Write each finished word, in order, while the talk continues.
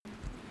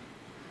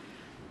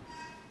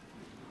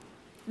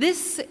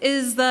This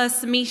is the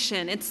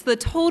summation. It's the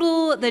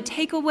total, the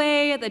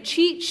takeaway, the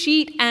cheat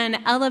sheet, and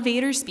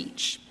elevator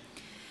speech.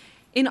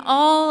 In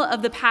all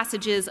of the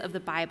passages of the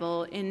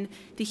Bible, in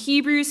the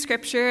Hebrew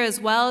scripture as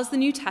well as the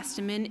New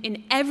Testament,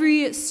 in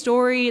every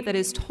story that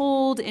is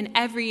told, in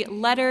every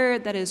letter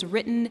that is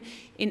written,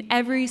 in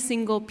every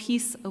single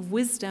piece of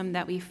wisdom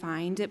that we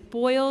find, it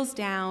boils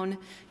down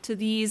to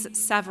these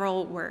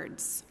several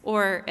words,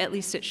 or at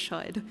least it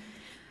should.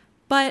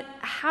 But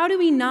how do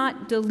we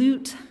not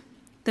dilute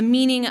the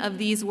meaning of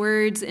these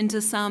words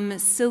into some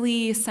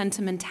silly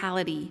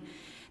sentimentality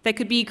that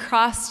could be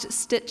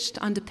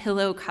cross-stitched onto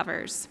pillow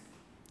covers?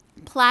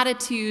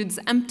 Platitudes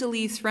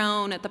emptily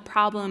thrown at the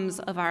problems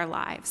of our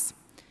lives.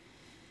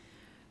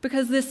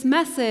 Because this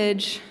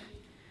message,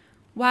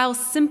 while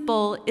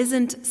simple,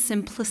 isn't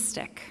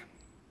simplistic.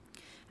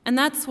 And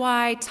that's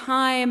why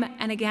time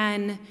and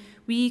again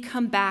we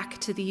come back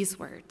to these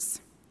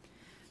words.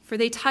 For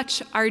they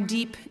touch our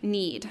deep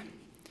need,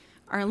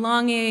 our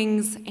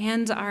longings,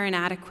 and our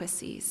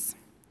inadequacies.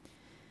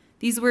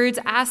 These words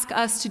ask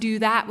us to do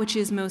that which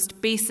is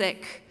most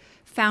basic,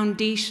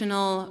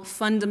 foundational,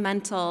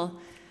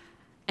 fundamental,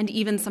 and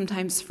even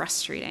sometimes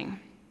frustrating.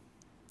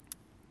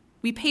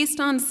 We paste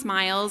on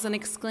smiles and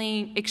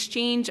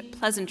exchange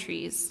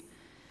pleasantries.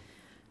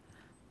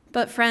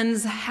 But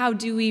friends, how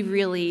do we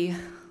really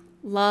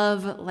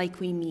love like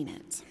we mean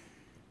it?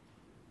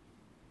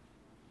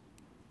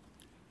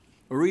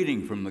 A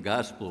reading from the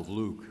Gospel of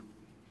Luke.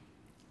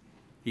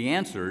 He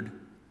answered,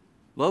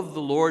 "Love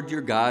the Lord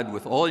your God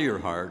with all your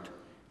heart,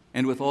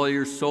 and with all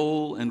your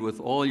soul, and with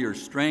all your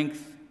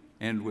strength,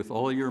 and with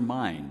all your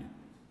mind.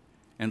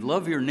 And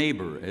love your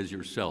neighbor as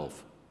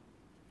yourself."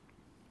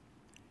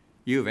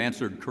 "You have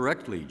answered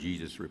correctly,"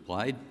 Jesus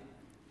replied.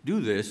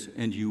 "Do this,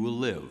 and you will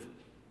live."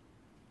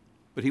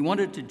 But he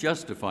wanted to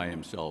justify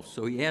himself,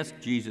 so he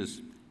asked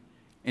Jesus,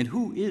 "And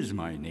who is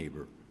my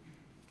neighbor?"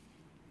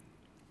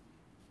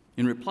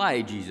 In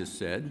reply, Jesus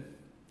said,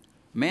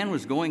 "A man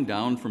was going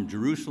down from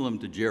Jerusalem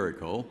to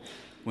Jericho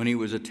when he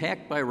was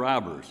attacked by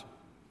robbers.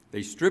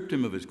 They stripped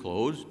him of his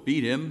clothes,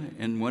 beat him,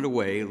 and went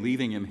away,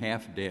 leaving him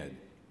half dead.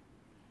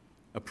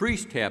 A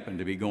priest happened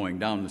to be going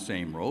down the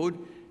same road,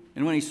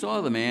 and when he saw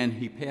the man,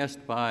 he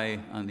passed by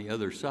on the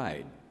other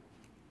side.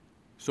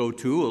 So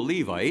too, a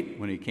Levite,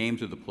 when he came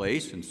to the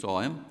place and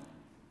saw him,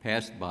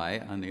 passed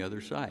by on the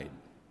other side.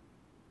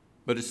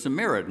 But a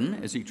Samaritan,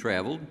 as he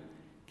traveled,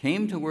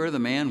 came to where the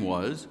man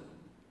was,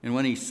 and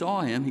when he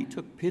saw him, he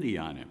took pity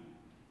on him.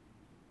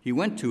 He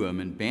went to him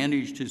and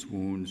bandaged his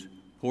wounds,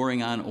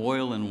 pouring on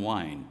oil and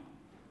wine.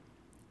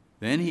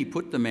 Then he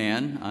put the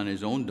man on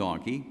his own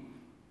donkey,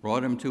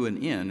 brought him to an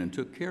inn, and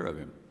took care of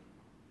him.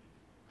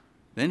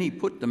 Then he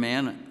put the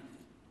man,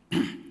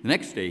 the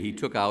next day he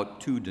took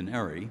out 2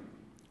 denarii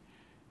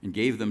and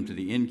gave them to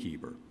the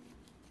innkeeper.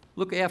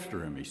 'Look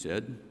after him,' he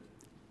said,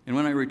 'and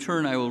when I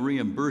return I will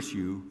reimburse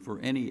you for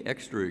any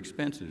extra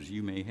expenses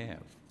you may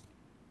have.'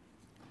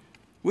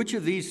 Which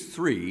of these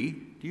 3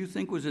 do you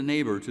think was a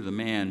neighbor to the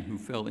man who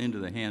fell into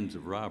the hands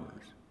of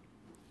robbers?"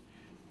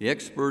 The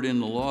expert in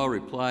the law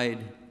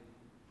replied,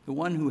 "The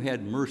one who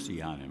had mercy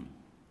on him."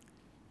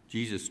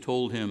 Jesus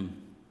told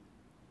him,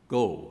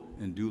 "Go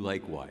and do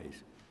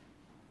likewise."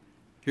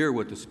 Hear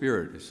what the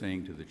Spirit is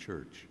saying to the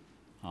church.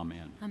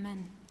 Amen.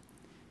 Amen.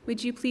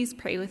 Would you please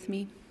pray with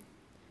me?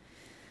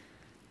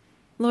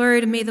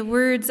 Lord, may the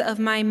words of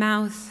my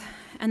mouth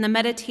and the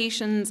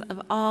meditations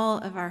of all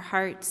of our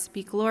hearts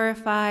be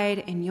glorified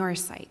in your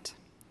sight.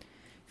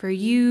 For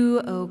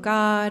you, O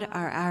God,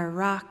 are our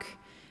rock,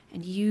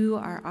 and you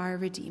are our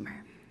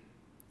Redeemer.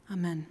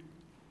 Amen.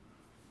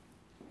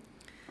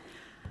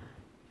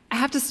 I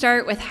have to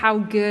start with how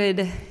good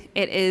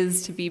it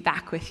is to be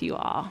back with you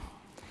all.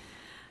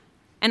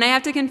 And I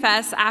have to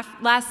confess,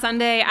 last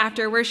Sunday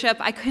after worship,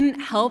 I couldn't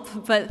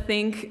help but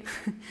think,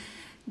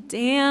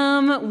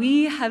 damn,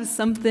 we have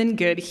something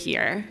good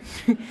here.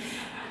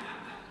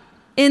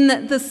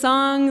 In the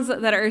songs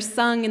that are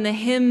sung, in the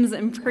hymns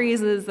and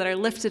praises that are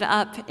lifted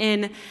up,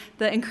 in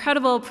the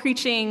incredible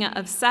preaching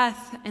of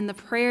Seth, and the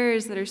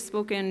prayers that are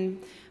spoken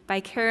by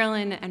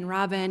Carolyn and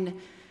Robin,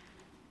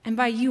 and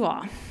by you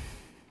all,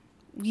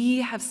 we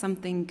have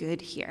something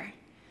good here.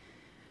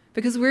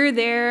 Because we're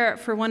there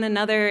for one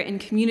another in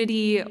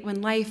community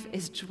when life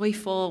is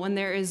joyful, when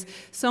there is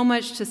so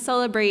much to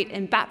celebrate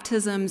in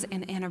baptisms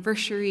and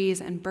anniversaries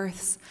and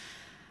births.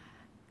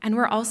 And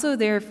we're also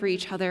there for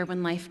each other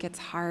when life gets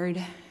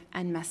hard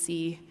and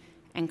messy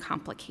and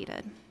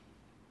complicated.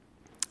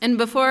 And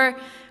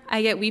before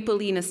I get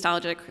weepily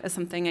nostalgic, as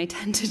something I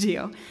tend to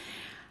do,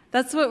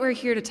 that's what we're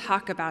here to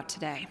talk about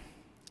today,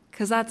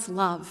 because that's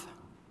love.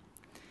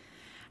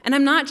 And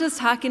I'm not just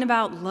talking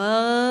about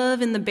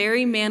love in the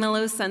Barry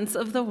Manilow sense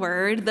of the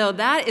word, though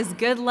that is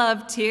good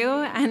love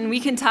too, and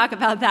we can talk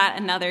about that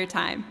another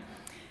time.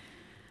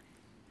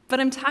 But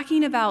I'm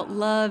talking about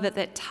love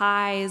that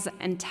ties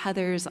and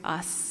tethers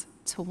us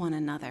to one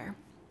another,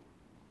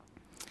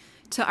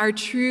 to our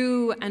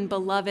true and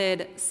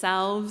beloved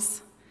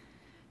selves,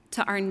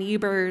 to our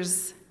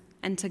neighbors,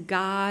 and to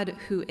God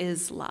who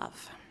is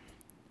love.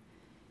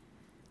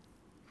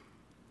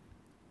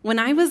 When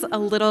I was a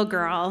little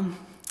girl,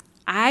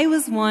 I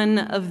was one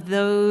of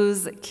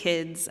those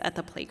kids at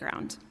the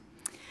playground.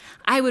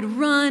 I would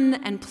run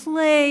and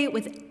play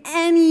with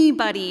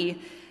anybody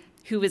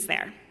who was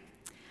there.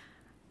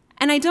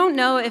 And I don't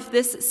know if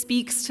this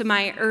speaks to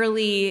my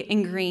early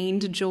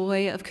ingrained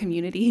joy of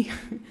community,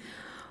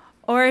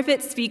 or if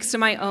it speaks to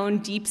my own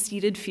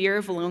deep-seated fear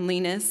of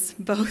loneliness.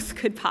 Both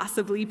could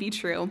possibly be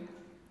true.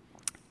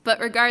 But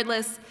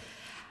regardless,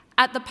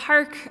 at the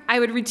park, I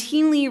would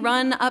routinely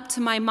run up to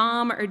my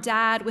mom or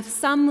dad with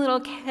some little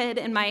kid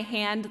in my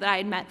hand that I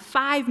had met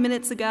 5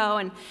 minutes ago,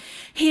 and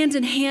hand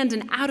in hand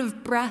and out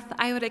of breath,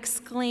 I would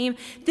exclaim,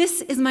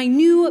 "This is my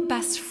new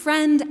best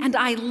friend, and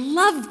I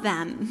love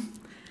them."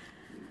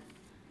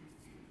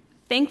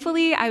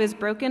 Thankfully, I was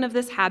broken of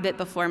this habit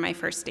before my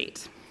first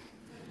date.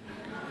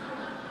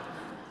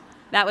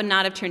 That would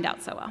not have turned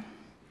out so well.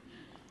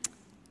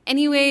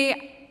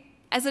 Anyway,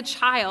 as a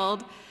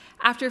child,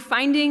 after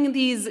finding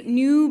these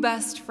new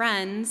best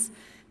friends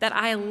that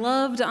I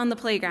loved on the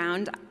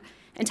playground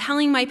and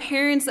telling my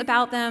parents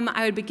about them,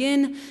 I would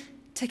begin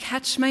to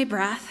catch my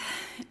breath,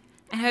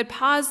 and I would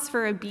pause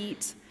for a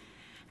beat,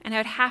 and I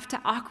would have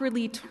to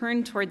awkwardly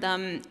turn toward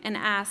them and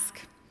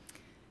ask,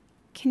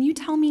 "Can you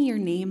tell me your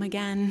name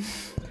again?"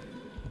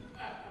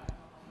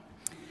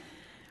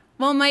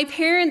 Well, my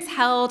parents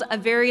held a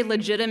very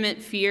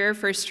legitimate fear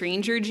for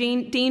stranger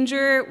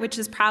danger, which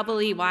is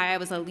probably why I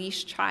was a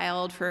leash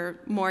child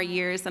for more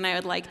years than I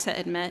would like to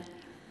admit.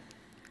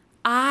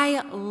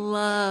 I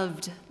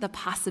loved the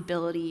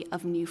possibility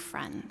of new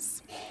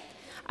friends.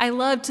 I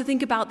loved to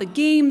think about the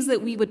games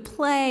that we would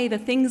play, the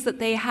things that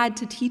they had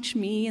to teach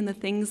me, and the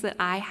things that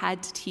I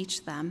had to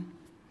teach them.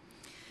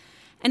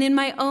 And in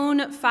my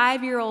own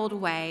 5-year-old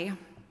way,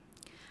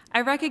 I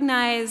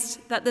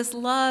recognized that this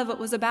love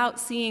was about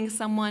seeing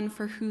someone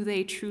for who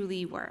they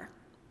truly were.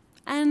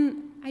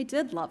 And I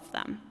did love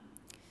them.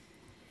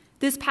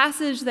 This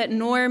passage that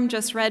Norm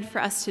just read for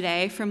us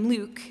today from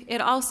Luke, it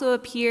also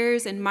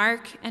appears in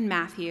Mark and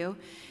Matthew.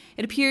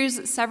 It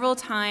appears several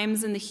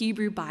times in the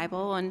Hebrew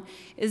Bible and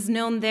is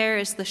known there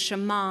as the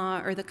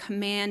Shema, or the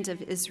command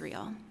of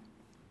Israel.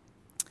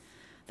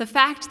 The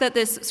fact that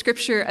this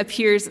scripture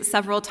appears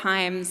several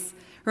times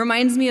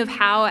reminds me of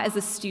how, as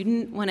a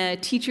student, when a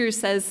teacher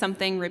says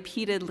something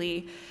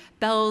repeatedly,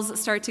 bells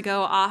start to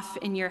go off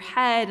in your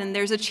head, and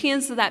there's a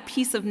chance that that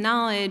piece of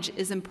knowledge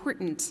is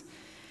important.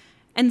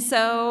 And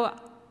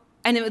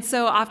it would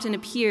so often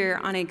appear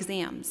on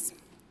exams.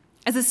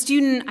 As a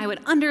student, I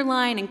would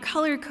underline and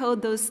color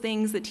code those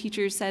things that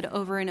teachers said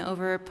over and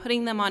over,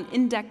 putting them on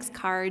index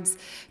cards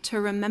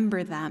to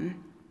remember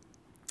them.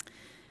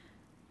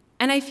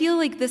 And I feel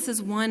like this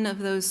is one of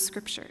those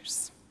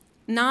scriptures.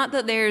 Not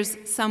that there's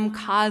some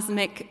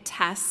cosmic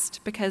test,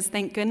 because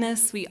thank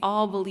goodness we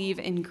all believe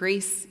in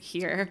grace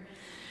here.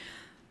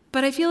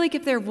 But I feel like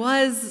if there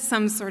was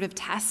some sort of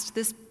test,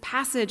 this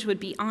passage would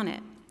be on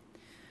it.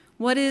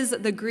 What is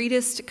the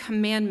greatest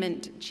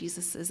commandment,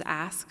 Jesus is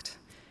asked?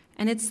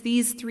 And it's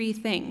these 3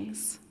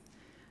 things: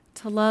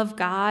 to love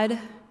God,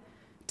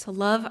 to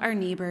love our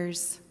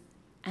neighbors,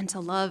 and to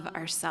love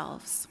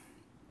ourselves.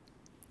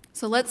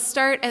 So let's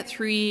start at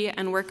 3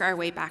 and work our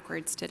way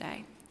backwards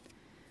today.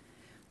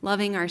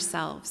 Loving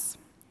ourselves.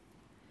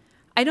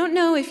 I don't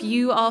know if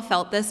you all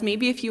felt this.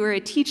 Maybe if you were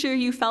a teacher,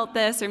 you felt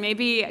this, or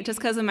maybe just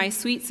because of my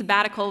sweet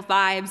sabbatical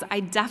vibes,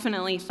 I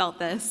definitely felt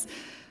this.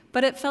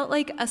 But it felt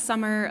like a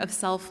summer of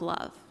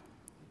self-love.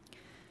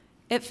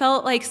 It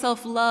felt like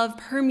self-love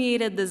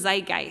permeated the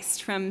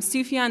zeitgeist, from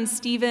Sufjan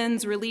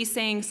Stevens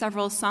releasing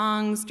several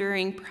songs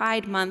during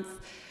Pride Month,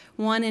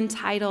 one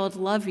entitled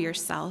Love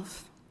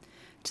Yourself,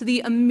 to the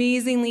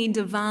amazingly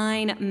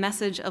divine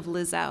message of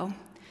Lizzo,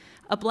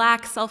 a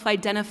Black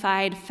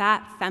self-identified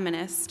fat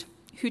feminist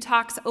who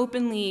talks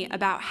openly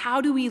about how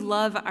do we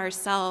love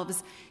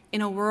ourselves in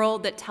a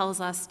world that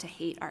tells us to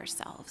hate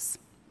ourselves.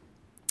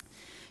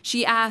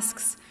 She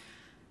asks,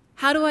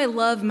 how do I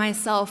love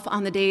myself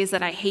on the days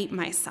that I hate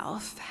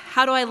myself?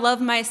 How do I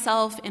love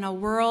myself in a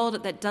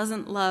world that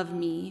doesn't love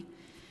me?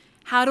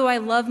 How do I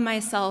love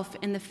myself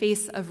in the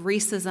face of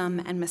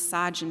racism and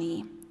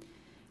misogyny?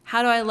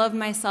 How do I love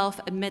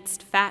myself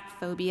amidst fat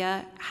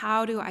phobia?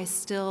 How do I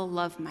still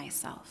love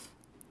myself?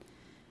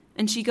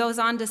 And she goes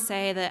on to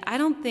say that I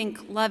don't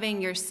think loving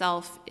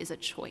yourself is a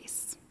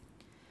choice.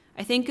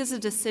 I think it's a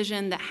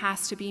decision that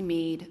has to be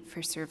made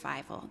for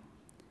survival.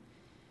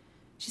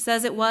 She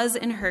says it was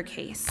in her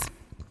case,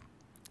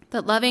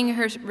 that loving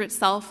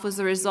herself was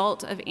the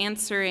result of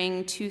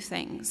answering 2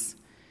 things.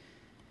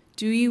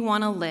 Do you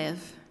want to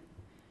live?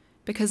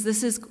 Because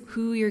this is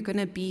who you're going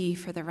to be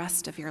for the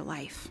rest of your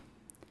life.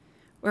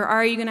 Or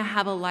are you going to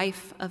have a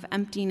life of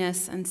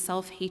emptiness and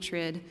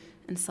self-hatred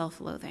and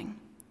self-loathing?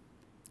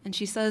 And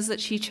she says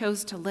that she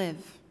chose to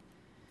live.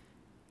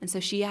 And so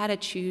she had to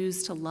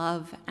choose to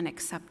love and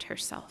accept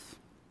herself.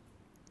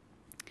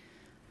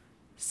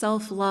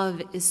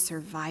 Self-love is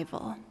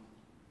survival.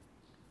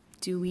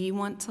 Do we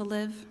want to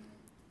live?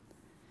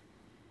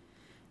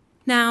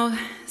 Now,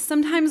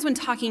 sometimes when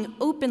talking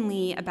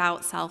openly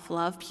about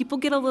self-love, people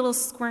get a little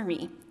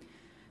squirmy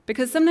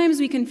Because sometimes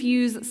we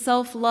confuse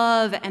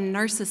self-love and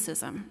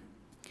narcissism.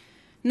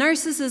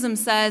 Narcissism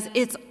says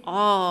it's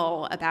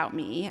all about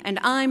me, and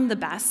I'm the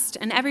best,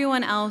 and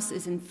everyone else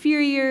is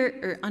inferior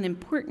or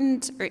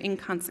unimportant or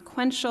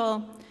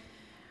inconsequential,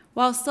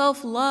 while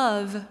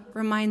self-love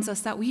reminds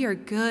us that we are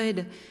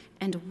good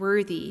and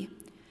worthy,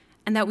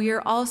 and that we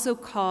are also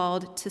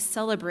called to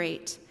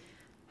celebrate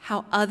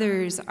how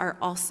others are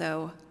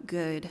also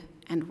good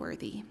and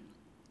worthy.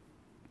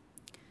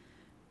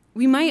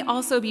 We might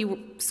also be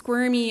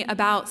squirmy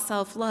about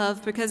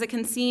self-love because it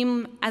can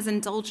seem as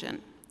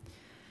indulgent.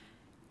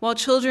 While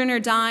children are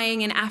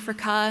dying in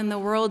Africa and the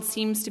world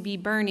seems to be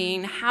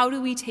burning, how do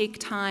we take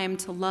time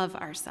to love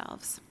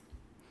ourselves?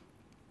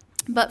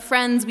 But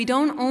friends, we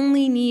don't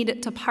only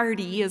need to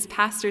party, as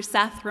Pastor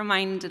Seth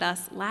reminded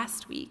us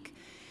last week.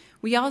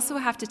 We also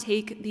have to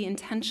take the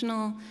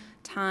intentional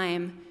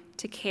time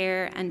to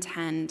care and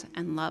tend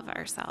and love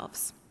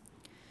ourselves.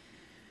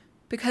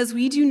 Because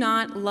we do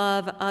not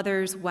love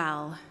others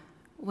well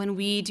when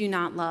we do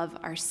not love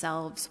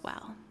ourselves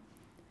well.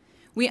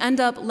 We end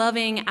up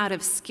loving out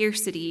of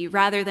scarcity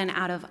rather than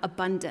out of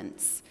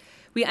abundance.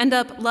 We end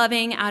up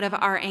loving out of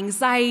our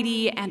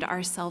anxiety and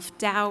our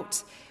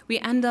self-doubt. We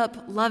end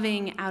up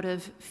loving out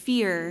of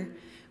fear,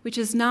 which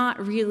is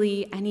not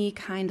really any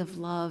kind of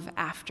love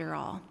after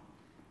all.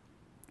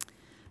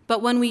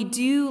 But when we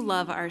do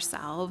love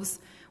ourselves,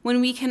 when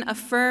we can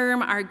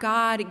affirm our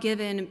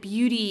God-given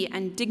beauty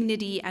and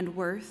dignity and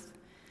worth,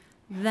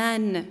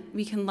 then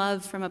we can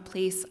love from a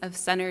place of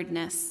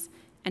centeredness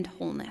and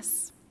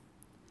wholeness.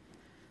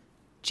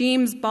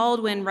 James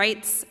Baldwin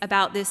writes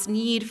about this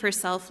need for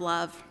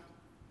self-love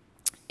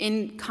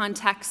in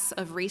contexts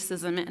of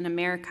racism in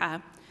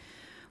America,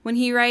 when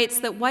he writes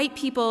that white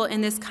people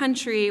in this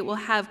country will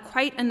have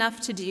quite enough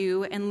to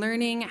do in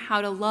learning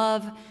how to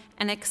love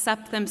and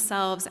accept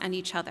themselves and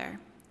each other.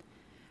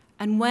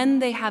 And when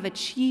they have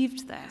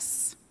achieved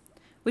this,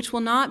 which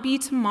will not be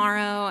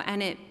tomorrow,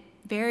 and it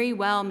very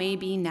well may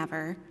be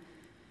never,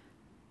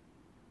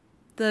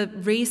 the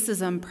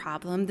racism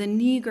problem, the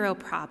Negro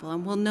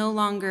problem, will no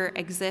longer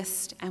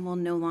exist and will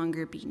no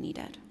longer be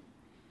needed.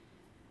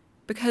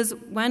 Because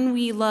when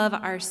we love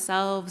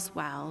ourselves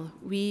well,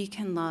 we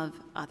can love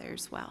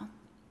others well.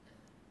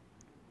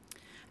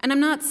 And I'm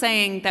not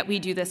saying that we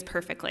do this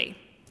perfectly.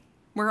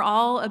 We're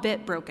all a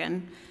bit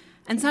broken,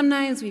 and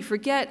sometimes we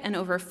forget and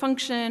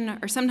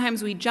overfunction, or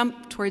sometimes we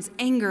jump towards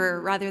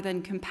anger rather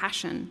than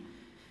compassion.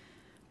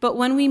 But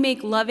when we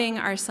make loving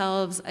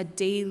ourselves a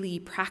daily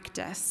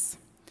practice,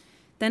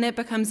 then it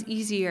becomes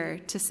easier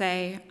to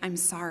say, I'm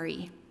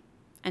sorry,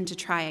 and to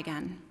try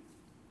again.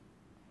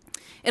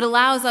 It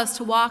allows us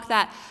to walk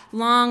that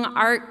long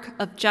arc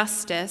of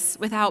justice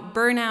without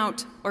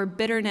burnout or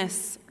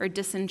bitterness or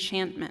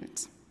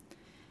disenchantment.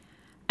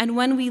 And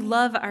when we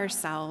love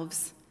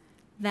ourselves,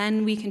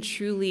 then we can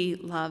truly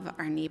love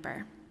our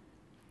neighbor.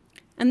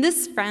 And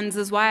this, friends,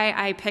 is why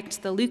I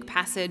picked the Luke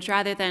passage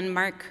rather than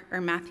Mark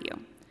or Matthew.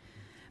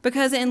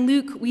 Because in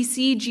Luke, we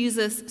see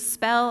Jesus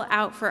spell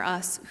out for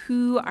us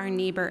who our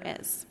neighbor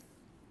is.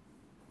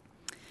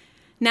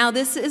 Now,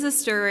 this is a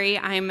story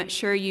I'm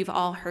sure you've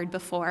all heard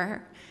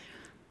before.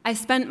 I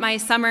spent my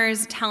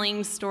summers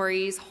telling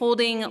stories,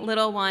 holding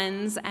little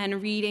ones,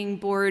 and reading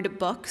board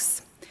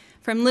books,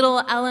 from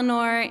little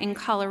Eleanor in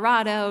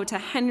Colorado to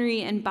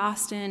Henry in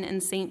Boston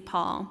and St.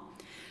 Paul.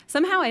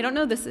 Somehow, I don't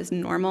know this is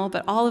normal,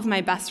 but all of my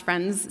best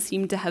friends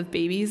seem to have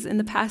babies in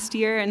the past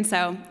year, and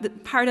so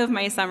part of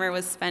my summer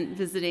was spent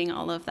visiting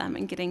all of them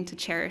and getting to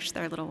cherish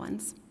their little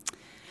ones.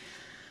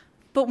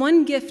 But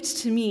one gift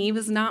to me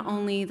was not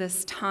only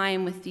this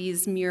time with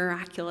these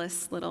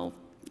miraculous little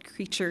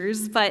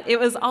creatures, but it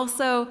was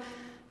also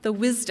the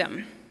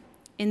wisdom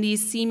in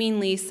these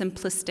seemingly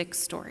simplistic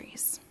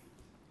stories.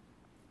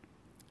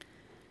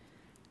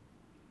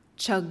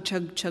 Chug,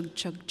 chug, chug,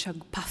 chug,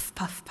 chug, puff,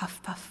 puff,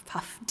 puff, puff,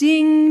 puff.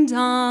 Ding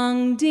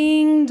dong,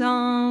 ding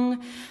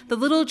dong. The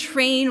little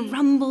train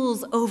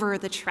rumbles over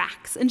the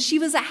tracks, and she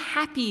was a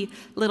happy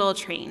little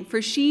train,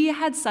 for she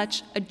had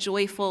such a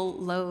joyful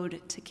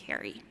load to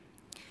carry.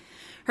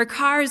 Her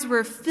cars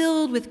were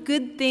filled with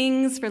good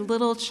things for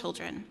little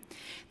children.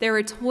 There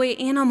were toy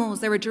animals,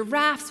 there were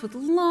giraffes with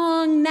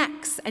long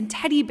necks, and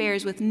teddy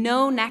bears with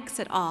no necks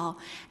at all,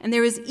 and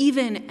there was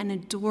even an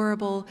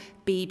adorable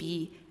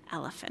baby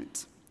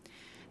elephant.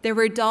 There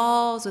were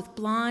dolls with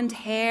blonde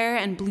hair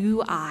and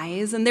blue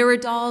eyes, and there were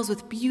dolls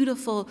with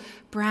beautiful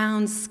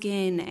brown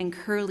skin and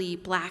curly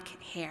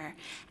black hair.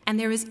 And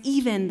there was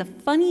even the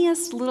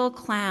funniest little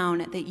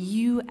clown that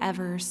you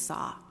ever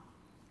saw.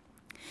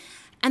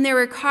 And there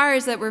were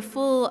cars that were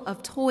full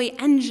of toy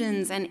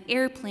engines and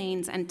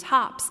airplanes and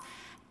tops.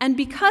 And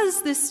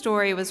because this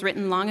story was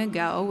written long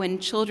ago, when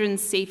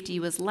children's safety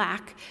was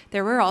lack,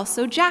 there were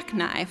also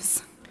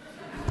jackknives.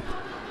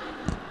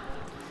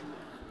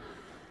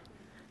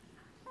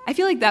 I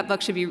feel like that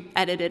book should be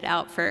edited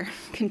out for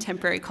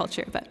contemporary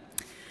culture, but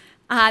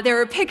there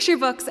were picture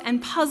books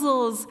and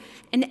puzzles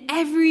and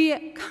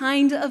every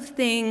kind of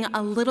thing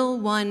a little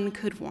one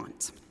could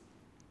want.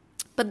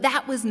 But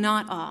that was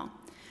not all.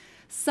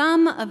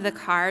 Some of the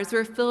cars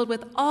were filled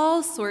with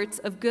all sorts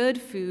of good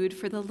food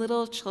for the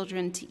little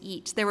children to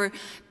eat. There were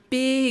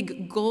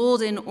big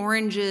golden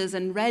oranges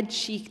and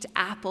red-cheeked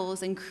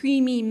apples and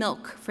creamy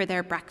milk for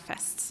their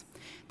breakfasts.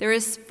 There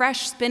was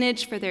fresh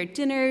spinach for their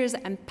dinners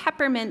and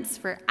peppermints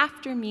for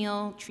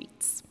after-meal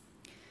treats.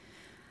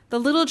 The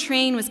little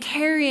train was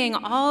carrying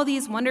all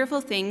these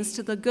wonderful things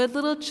to the good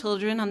little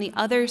children on the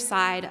other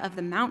side of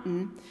the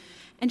mountain,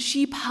 and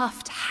she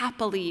puffed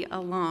happily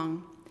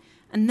along.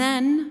 And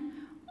then,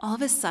 all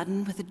of a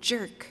sudden, with a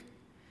jerk,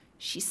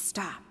 she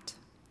stopped.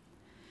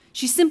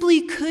 She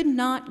simply could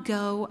not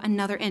go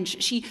another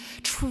inch. She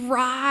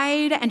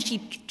tried and she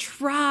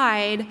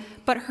tried,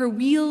 but her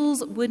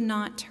wheels would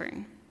not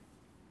turn.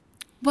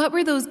 What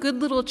were those good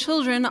little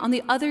children on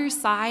the other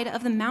side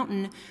of the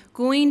mountain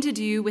going to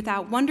do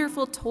without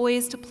wonderful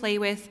toys to play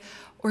with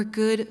or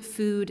good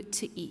food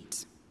to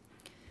eat?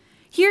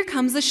 "Here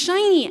comes a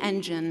shiny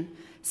engine,"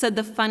 said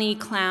the funny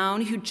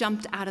clown who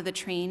jumped out of the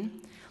train.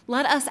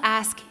 "Let us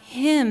ask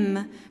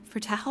him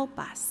to help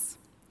us."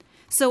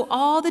 So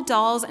all the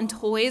dolls and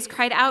toys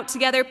cried out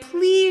together,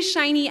 please,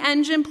 shiny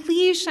engine,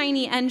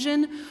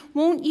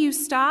 won't you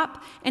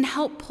stop and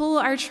help pull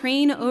our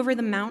train over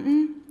the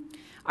mountain?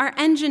 Our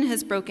engine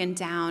has broken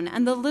down,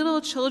 and the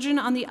little children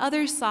on the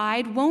other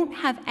side won't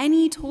have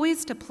any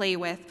toys to play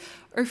with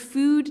or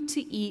food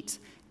to eat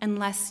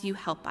unless you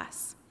help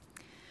us."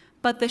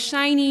 But the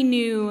shiny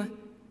new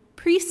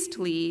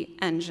priestly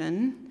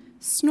engine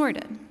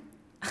snorted.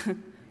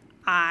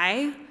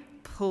 "I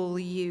pull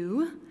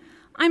you?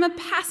 I'm a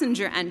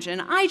passenger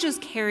engine. I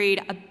just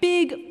carried a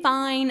big,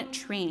 fine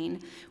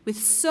train with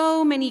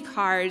so many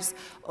cars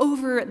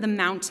over the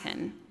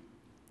mountain.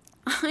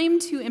 I'm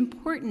too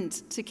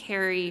important to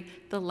carry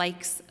the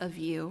likes of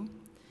you."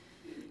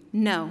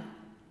 "No,"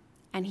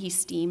 and he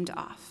steamed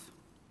off.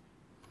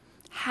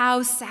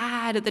 How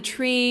sad the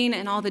train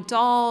and all the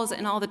dolls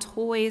and all the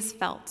toys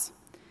felt.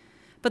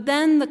 But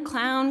then the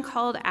clown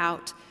called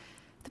out,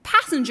 "The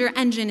passenger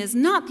engine is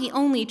not the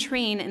only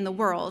train in the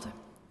world.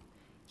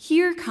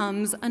 Here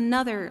comes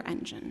another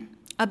engine,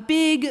 a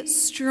big,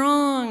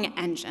 strong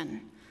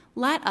engine.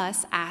 Let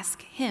us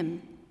ask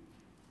him."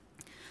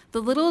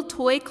 The little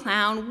toy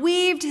clown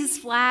waved his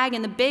flag,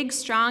 and the big,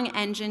 strong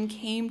engine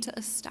came to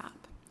a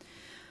stop.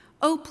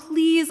 oh,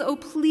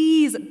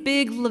 please,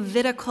 big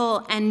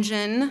Levitical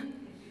engine,"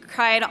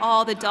 cried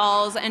all the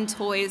dolls and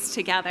toys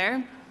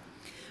together.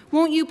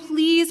 "Won't you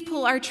please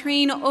pull our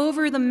train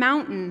over the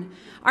mountain?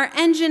 Our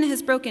engine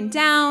has broken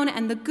down,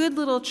 and the good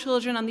little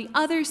children on the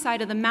other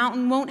side of the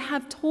mountain won't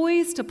have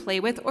toys to play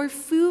with or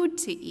food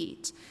to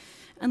eat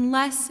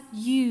unless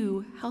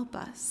you help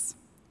us."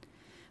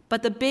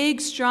 But the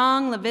big,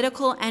 strong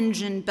Levitical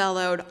engine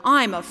bellowed,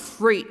 "I'm a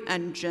freight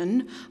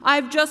engine.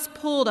 I've just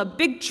pulled a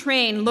big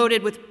train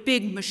loaded with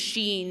big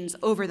machines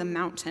over the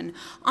mountain.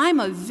 I'm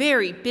a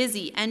very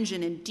busy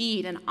engine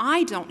indeed, and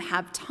I don't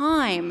have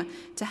time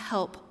to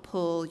help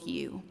pull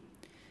you."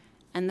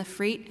 And the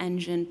freight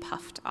engine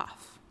puffed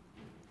off.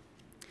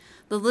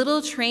 The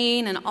little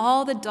train and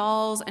all the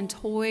dolls and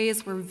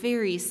toys were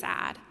very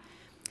sad.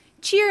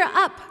 "Cheer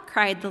up,"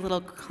 cried the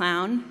little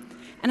clown.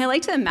 And I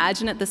like to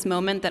imagine at this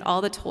moment that all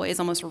the toys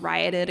almost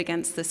rioted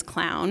against this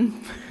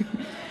clown.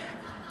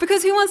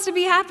 Because who wants to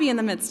be happy in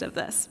the midst of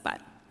this?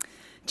 But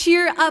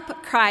 "Cheer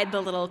up," cried the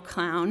little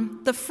clown.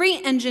 "The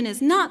freight engine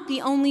is not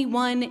the only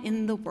one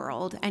in the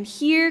world, and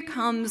here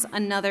comes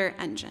another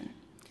engine.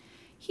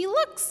 He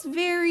looks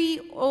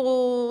very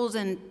old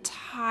and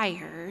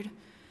tired,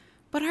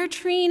 but our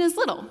train is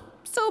little,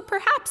 so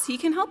perhaps he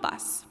can help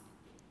us."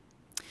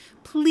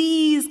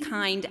 "Please,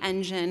 kind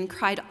engine,"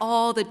 cried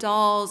all the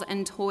dolls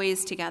and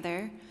toys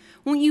together.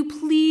 "Won't you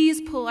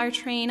please pull our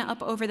train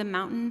up over the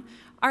mountain?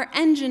 Our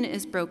engine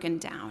is broken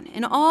down,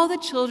 and all the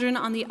children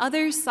on the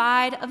other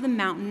side of the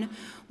mountain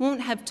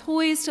won't have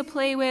toys to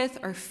play with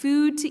or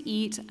food to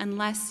eat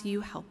unless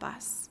you help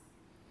us."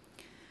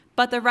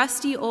 But the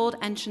rusty old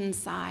engine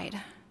sighed.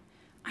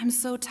 "I'm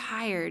so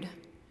tired.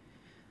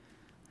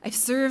 I've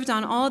served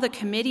on all the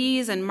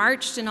committees and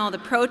marched in all the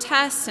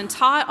protests and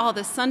taught all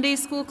the Sunday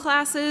school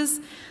classes.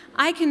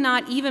 I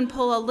cannot even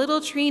pull a little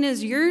train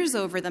as yours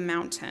over the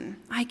mountain.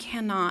 I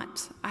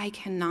cannot.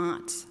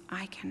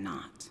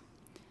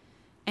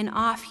 And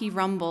off he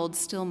rumbled,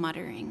 still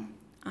muttering,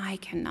 I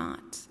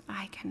cannot.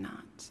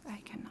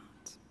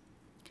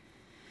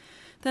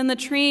 Then the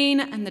train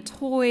and the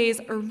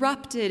toys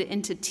erupted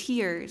into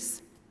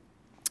tears,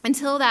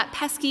 until that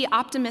pesky,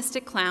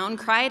 optimistic clown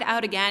cried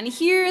out again,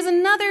 "Here is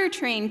another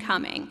train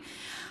coming,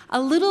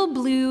 a little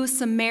blue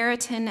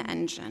Samaritan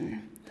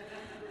engine,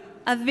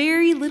 a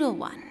very little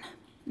one.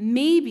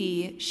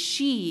 Maybe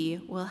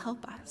she will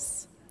help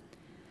us."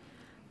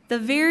 The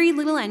very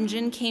little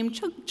engine came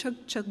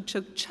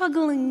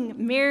chuggling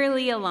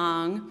merrily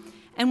along,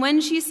 and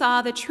when she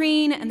saw the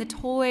train and the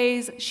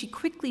toys, she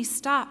quickly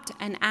stopped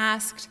and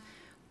asked,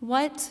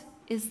 "What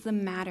is the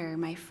matter,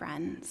 my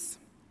friends?"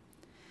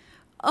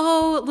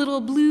 Oh,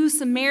 little blue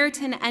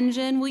Samaritan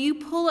engine, will you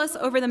pull us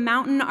over the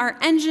mountain? Our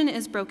engine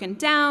is broken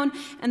down,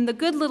 and the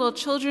good little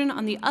children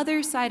on the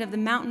other side of the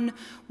mountain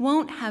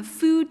won't have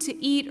food to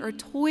eat or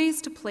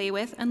toys to play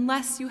with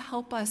unless you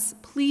help us.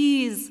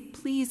 Please,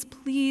 please,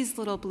 please,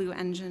 little blue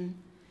engine.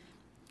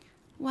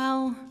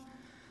 Well,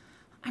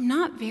 I'm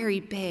not very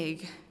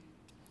big,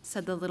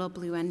 said the little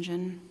blue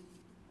engine.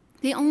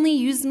 They only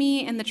use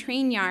me in the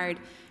train yard,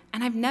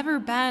 and I've never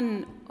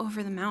been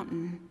over the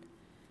mountain.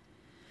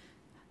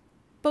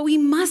 But we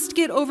must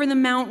get over the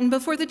mountain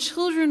before the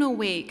children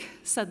awake,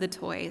 said the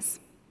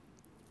toys.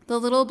 The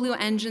little blue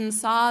engine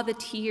saw the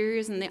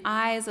tears in the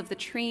eyes of the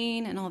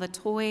train and all the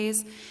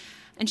toys,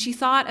 and she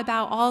thought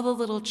about all the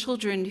little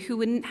children who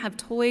wouldn't have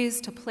toys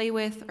to play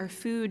with or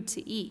food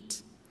to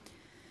eat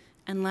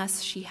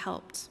unless she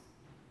helped.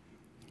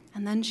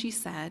 And then she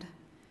said,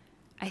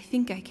 I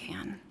think I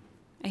can.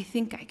 I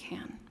think I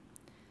can.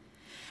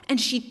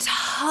 And she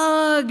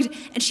tugged,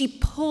 and she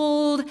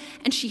pulled,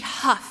 and she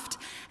huffed.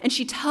 And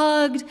she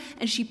tugged,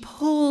 and she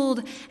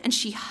pulled, and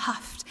she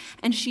huffed.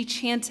 And she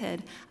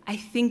chanted, I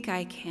think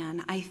I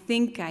can, I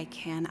think I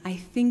can, I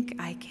think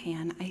I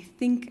can, I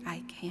think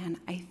I can,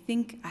 I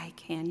think I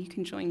can. You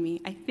can join me.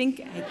 I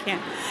think I can,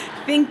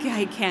 I think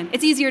I can.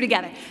 It's easier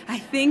together. I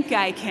think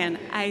I can,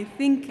 I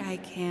think I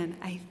can,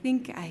 I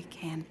think I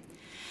can.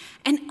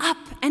 And up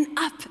and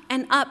up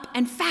and up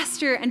and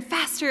faster and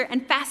faster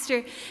and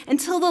faster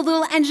until the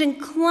little engine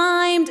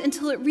climbed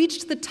until it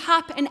reached the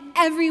top and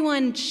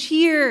everyone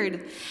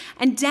cheered.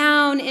 And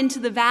down into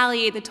the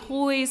valley, the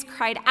toys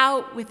cried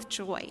out with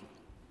joy.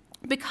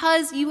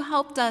 Because you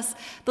helped us,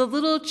 the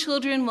little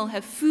children will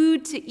have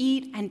food to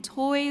eat and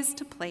toys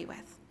to play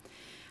with.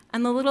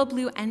 And the little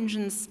blue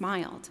engine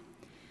smiled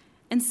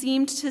and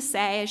seemed to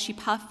say as she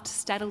puffed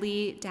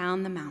steadily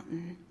down the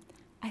mountain,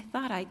 I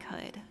thought I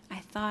could. I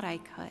thought I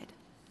could.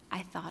 I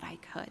thought I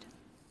could.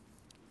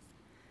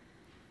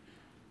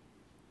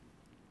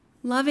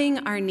 Loving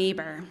our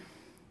neighbor,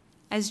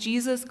 as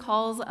Jesus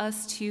calls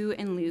us to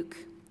in Luke,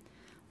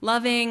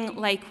 loving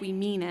like we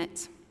mean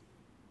it,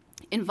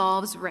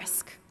 involves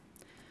risk,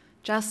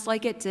 just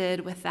like it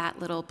did with that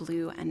little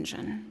blue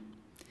engine.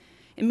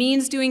 It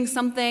means doing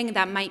something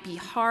that might be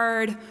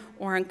hard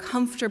or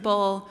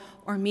uncomfortable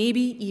or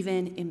maybe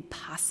even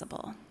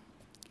impossible,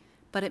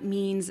 but it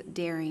means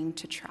daring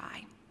to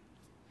try.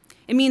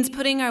 It means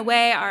putting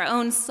away our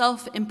own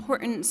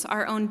self-importance,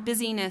 our own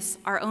busyness,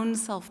 our own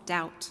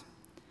self-doubt.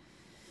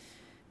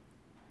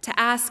 To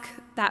ask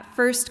that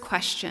first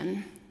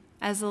question,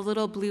 as the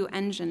little blue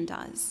engine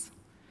does,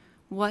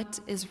 what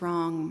is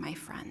wrong, my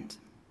friend?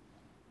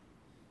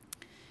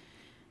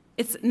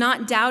 It's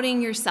not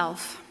doubting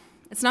yourself.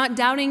 It's not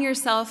doubting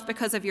yourself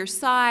because of your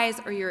size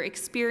or your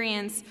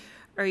experience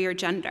or your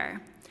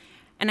gender.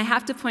 And I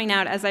have to point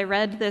out, as I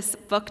read this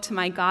book to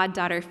my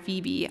goddaughter,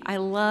 Phoebe, I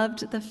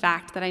loved the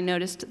fact that I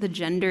noticed the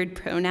gendered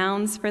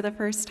pronouns for the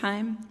first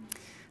time.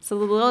 So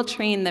the little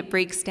train that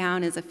breaks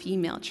down is a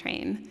female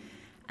train.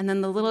 And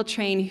then the little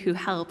train who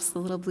helps, the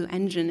little blue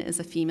engine, is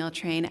a female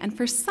train. And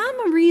for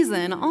some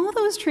reason, all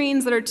those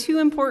trains that are too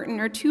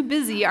important or too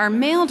busy are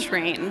male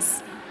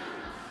trains.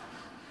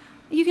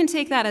 You can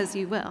take that as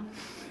you will.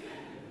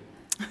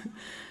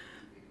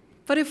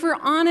 But if we're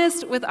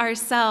honest with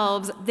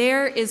ourselves,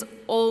 there is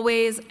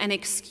always an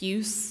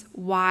excuse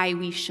why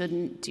we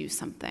shouldn't do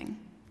something.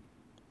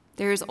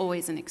 There is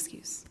always an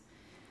excuse.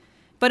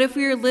 But if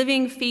we are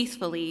living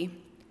faithfully,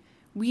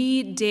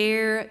 we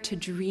dare to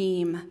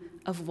dream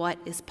of what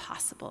is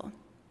possible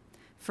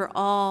for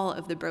all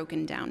of the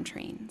broken down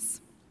trains.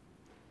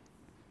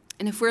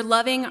 And if we're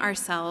loving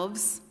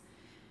ourselves,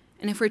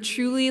 and if we're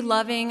truly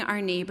loving our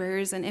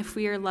neighbors, and if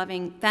we are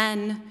loving,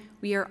 then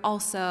we are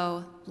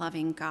also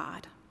loving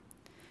God.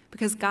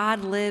 Because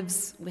God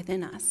lives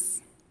within us.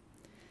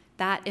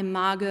 That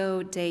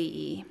imago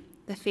Dei,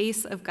 the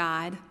face of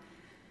God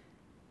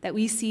that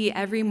we see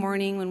every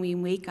morning when we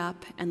wake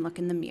up and look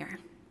in the mirror.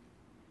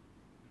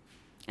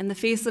 And the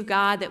face of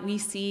God that we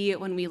see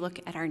when we look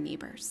at our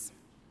neighbors.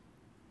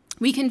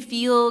 We can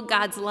feel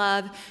God's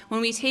love when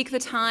we take the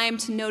time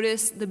to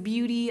notice the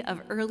beauty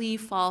of early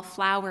fall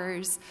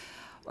flowers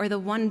or the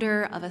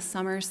wonder of a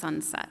summer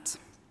sunset.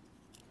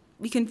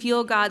 We can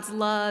feel God's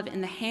love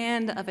in the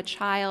hand of a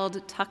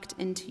child tucked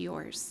into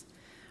yours,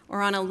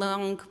 or on a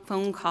long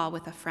phone call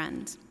with a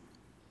friend.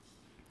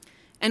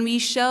 And we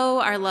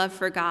show our love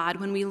for God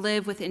when we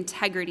live with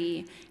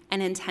integrity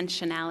and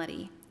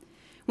intentionality,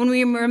 when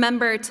we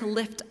remember to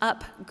lift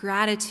up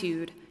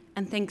gratitude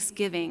and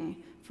thanksgiving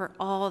for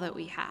all that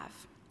we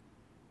have.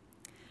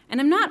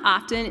 And I'm not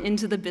often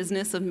into the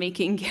business of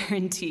making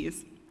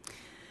guarantees,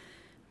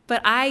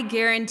 but I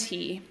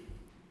guarantee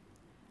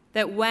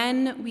that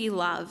when we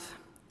love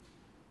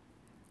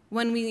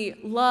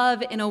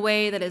in a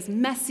way that is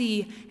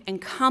messy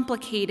and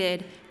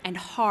complicated and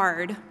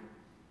hard,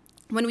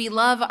 when we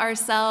love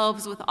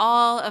ourselves with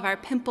all of our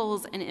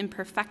pimples and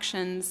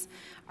imperfections,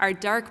 our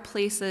dark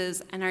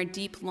places and our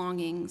deep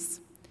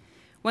longings,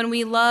 when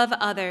we love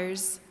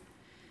others,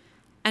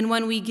 and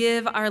when we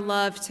give our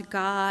love to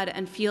God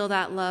and feel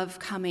that love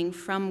coming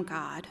from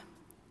God,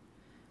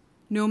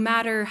 no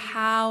matter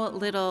how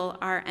little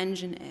our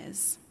engine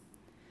is.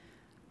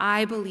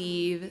 I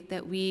believe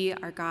that we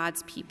are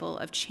God's people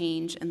of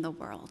change in the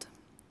world.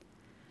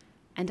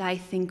 And I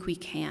think we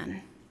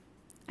can.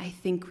 I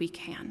think we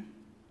can.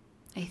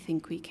 I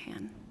think we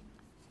can.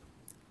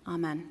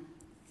 Amen.